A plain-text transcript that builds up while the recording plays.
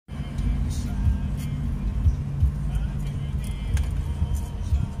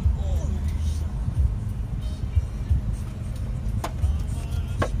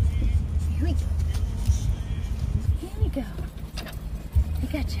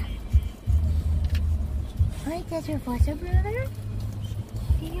Alright, that's your foster brother?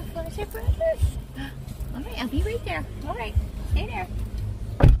 Your foster brother? Alright, I'll be right there. Alright, stay there.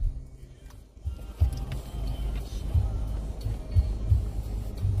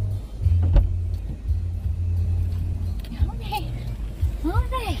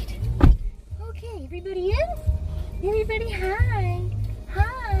 Alright. Okay, everybody in? Everybody, hi.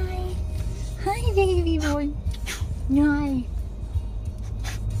 Hi. Hi, baby boy. Hi.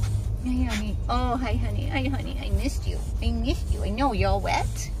 Hi, honey. Oh, hi, honey. Hi, honey. I missed you. I missed you. I know you're all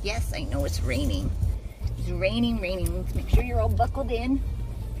wet. Yes, I know it's raining. It's raining. Let's make sure you're all buckled in.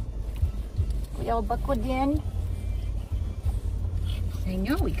 We all buckled in? I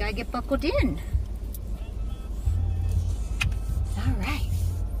know, we gotta get buckled in. All right.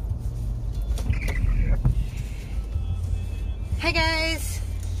 Hi, guys.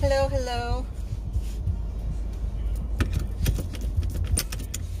 Hello, hello.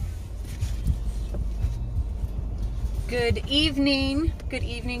 Good evening. Good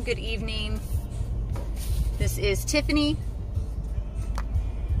evening. Good evening. This is Tiffany,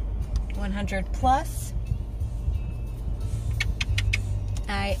 100 plus.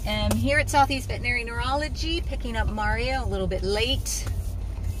 I am here at Southeast Veterinary Neurology picking up Mario a little bit late.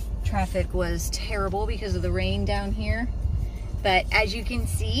 Traffic was terrible because of the rain down here. But as you can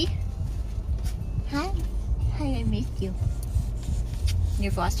see, hi, I missed you.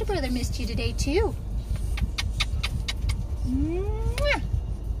 Your foster brother missed you today too. Mwah.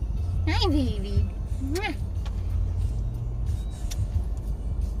 Hi, baby. Mwah.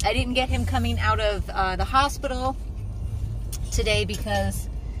 I didn't get him coming out of the hospital today because,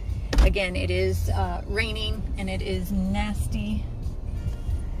 again, it is raining and it is nasty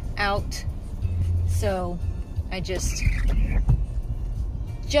out. So I just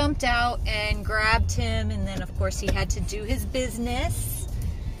jumped out and grabbed him, and then of course he had to do his business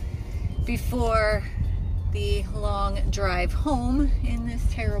before the long drive home in this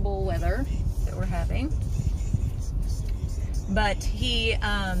terrible weather that we're having. But he,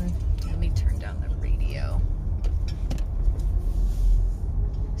 let me turn down the radio.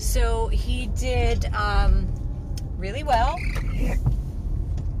 So he did really well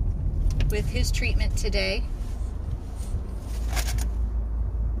with his treatment today.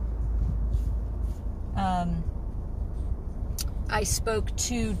 I spoke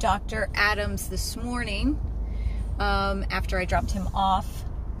to Dr. Adams this morning after I dropped him off,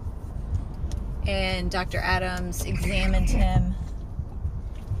 and Dr. Adams examined him,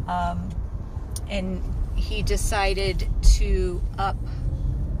 and he decided to up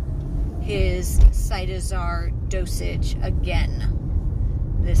his Cytosar dosage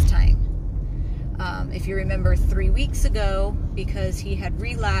again this time. If you remember 3 weeks ago, because he had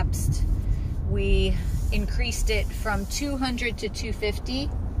relapsed, we increased it from 200 to 250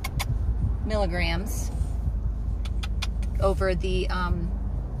 milligrams over the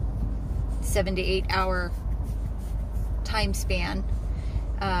 7 to 8 hour time span.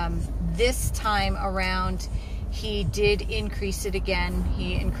 This time around, he did increase it again.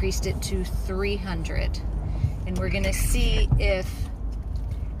 He increased it to 300. And we're going to see if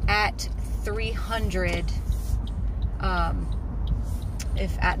at 300,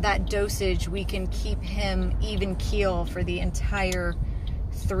 if at that dosage we can keep him even keel for the entire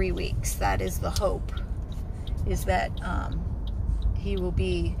 3 weeks. That is the hope, is that he will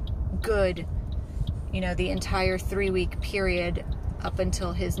be good, you know, the entire 3-week period up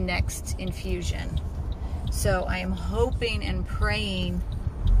until his next infusion. So I am hoping and praying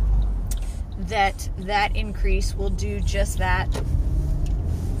that that increase will do just that,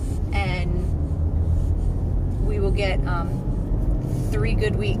 and we will get 3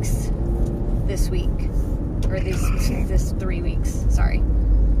 good weeks this week, or this 3 weeks, sorry.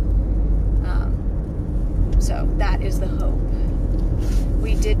 So that is the hope.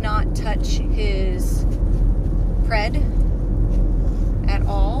 We did not touch his pred at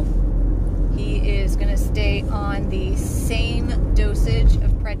all. He is going to stay on the same dosage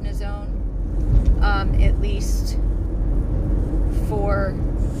of prednisone, at least for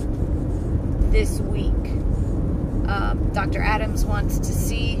this week. Dr. Adams wants to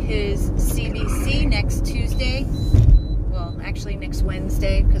see his CBC next Tuesday. Well, actually next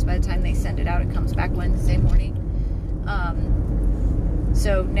Wednesday, because by the time they send it out, it comes back Wednesday morning.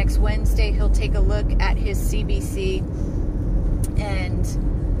 So next Wednesday, he'll take a look at his CBC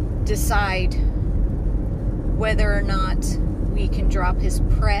and decide whether or not we can drop his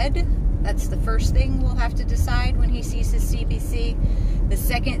pred. That's the first thing we'll have to decide when he sees his CBC. The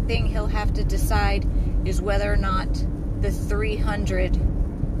second thing he'll have to decide is whether or not the 300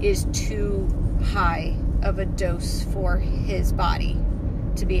 is too high of a dose for his body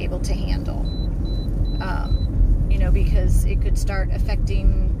to be able to handle. you know, because it could start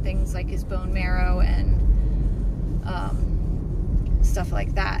affecting things like his bone marrow and stuff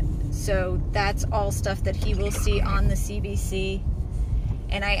like that. So that's all stuff that he will see on the CBC.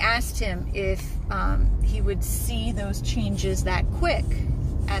 And I asked him if he would see those changes that quick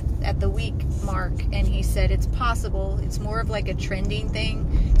at the week mark, and he said it's possible. It's more of like a trending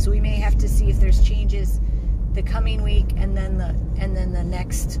thing, so we may have to see if there's changes the coming week and then the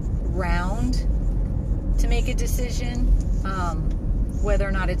next round to make a decision whether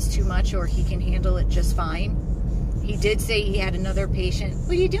or not it's too much or he can handle it just fine. He did say he had another patient.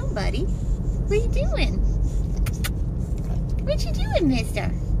 What are you doing, buddy? What are you doing? What you doing, mister?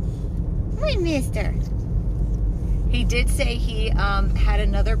 What, mister? He did say he had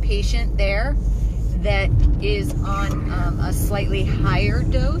another patient there that is on a slightly higher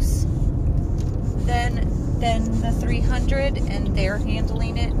dose than the 300, and they're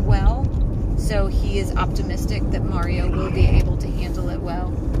handling it well. So he is optimistic that Mario will be able to handle it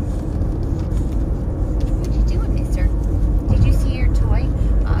well. What you doing, mister? Did you see your toy?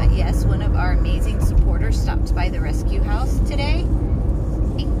 Yes, one of our amazing supporters stopped by the rescue house today.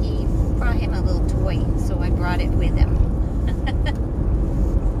 And he brought him a little toy, so I brought it with him.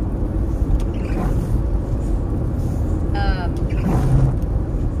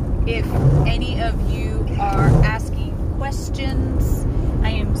 If any of you are asking questions, I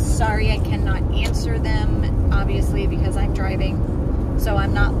am sorry I cannot answer them, obviously, because I'm driving, so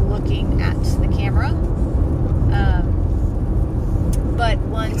I'm not looking at the camera. But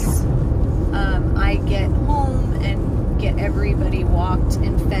once I get home and get everybody walked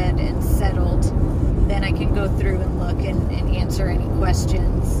and fed and settled, then I can go through and look and answer any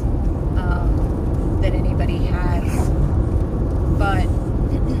questions that anybody has. But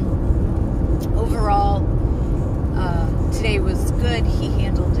overall, today was good. He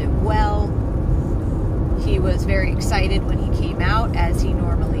handled it well. He was very excited when he came out, as he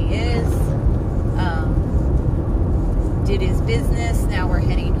normally is. Did his business. Now we're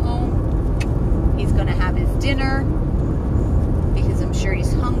heading home. He's going to have his dinner because I'm sure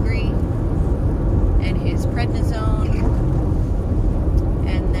he's hungry, and his prednisone.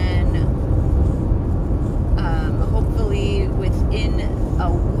 And then hopefully within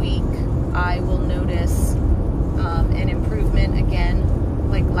a week I will notice an improvement again,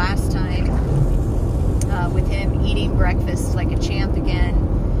 like last time, with him eating breakfast like a champ again,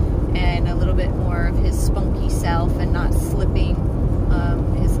 and a little bit more of his spunky self and not slipping.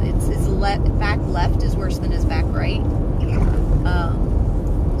 His back left is worse than his back right.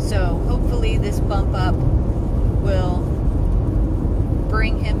 So hopefully this bump up will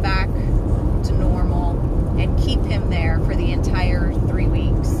bring him back to normal and keep him there for the entire 3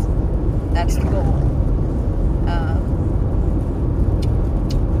 weeks. That's the goal.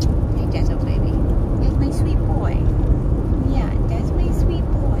 Hey, that's a baby. That's my sweet boy. Yeah, that's my sweet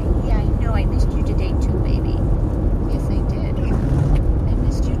boy. Yeah, I know. I missed you today too, baby. Yes, I did. I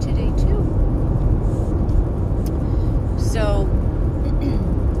missed you today too. So,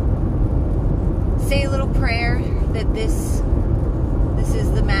 say a little prayer that this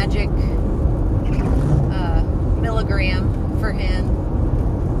is the magic milligram for him,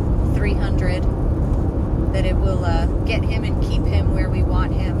 300, that it will get him and keep him where we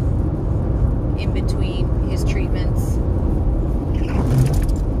want him in between his treatments.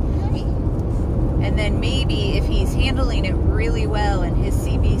 Hi. And then maybe if he's handling it really well and his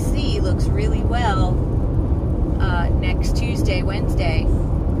CBC looks really well next Tuesday, Wednesday,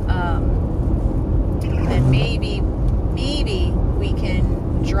 then maybe we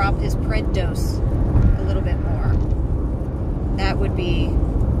can drop his pred dose a little bit more. That would be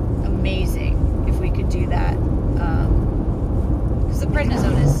amazing if we could do that. Because the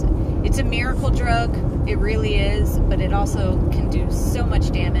prednisone it's a miracle drug. It really is, but it also can do so much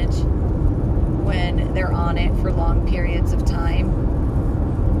damage when they're on it for long periods of time.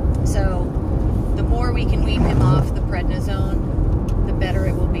 So the more we can wean him off the prednisone, the better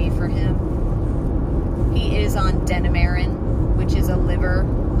it will be for him. He is on Veterinary, which is a liver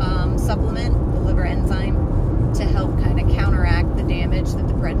supplement, a liver enzyme, to help kind of counteract the damage that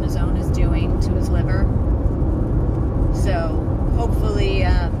the prednisone is doing to his liver. So hopefully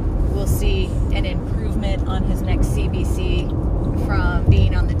we'll see an improvement on his next CBC from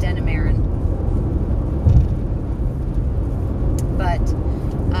being on the Veterinary. But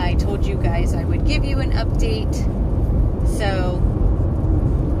I told you guys I would give you an update, so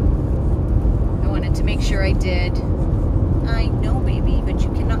I wanted to make sure I did. I know, baby, but you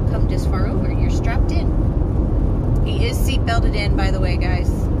cannot come this far over. You're strapped in. He is seat belted in, by the way, guys.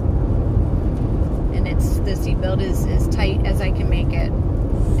 And the seat belt is as tight as I can make it.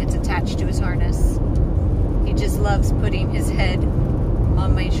 It's attached to his harness. loves putting his head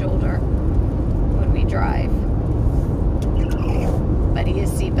on my shoulder when we drive. But he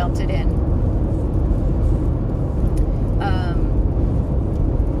is seat belted in.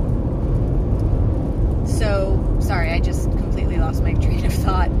 So, sorry, I just completely lost my train of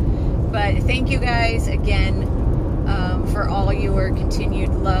thought. But thank you guys again for all your continued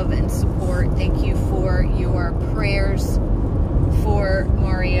love and support. Thank you for your prayers for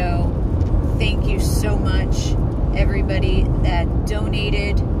Mario. Thank you so much, everybody that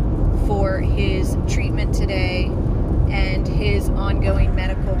donated for his treatment today and his ongoing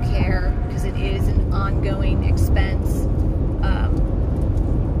medical care, because it is an ongoing expense.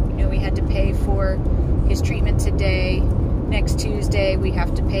 You know, we had to pay for his treatment today. Next Tuesday, we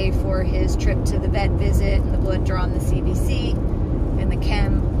have to pay for his trip to the vet visit and the blood draw and the CBC and the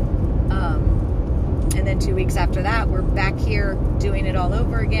chem. And then 2 weeks after that, we're back here doing it all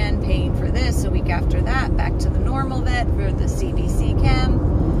over again, paying for this. A week after that, back to the normal vet for the CBC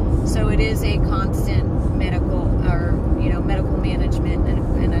chem. So it is a constant medical, or, you know, medical management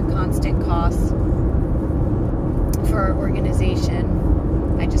and a constant cost for our organization.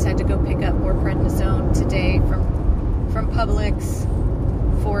 I just had to go pick up more prednisone today from Publix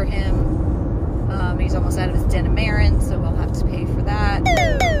for him. He's almost out of his Denamarin, so we'll have to pay for that.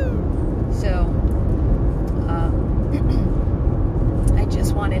 So I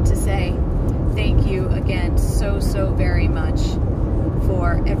just wanted to say thank you again so very much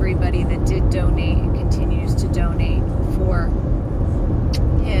for everybody that did donate and continues to donate for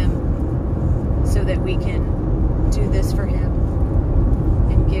him, so that we can do this for him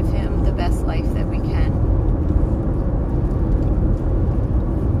and give him the best life that we can.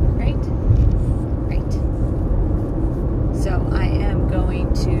 Right? So I am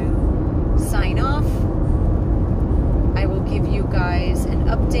going to sign off. I will give you guys an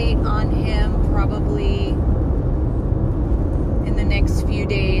update on him probably in the next few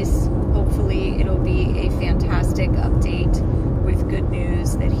days. Hopefully it'll be a fantastic update with good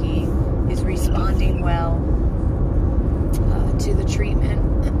news that he is responding well to the treatment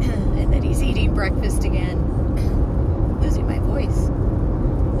and that he's eating breakfast again. Losing my voice.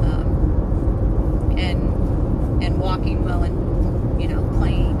 And walking well and, you know,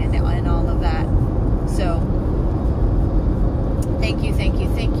 playing and all of that. So thank you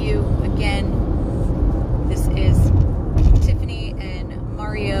again. This is Tiffany and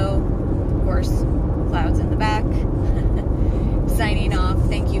Mario, of course, clouds in the back, signing off.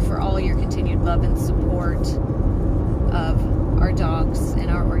 Thank you for all your continued love and support of our dogs and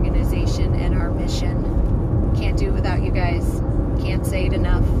our organization and our mission. Can't do it without you guys. Can't say it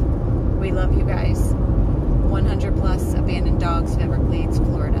enough. We love you guys. 100 plus.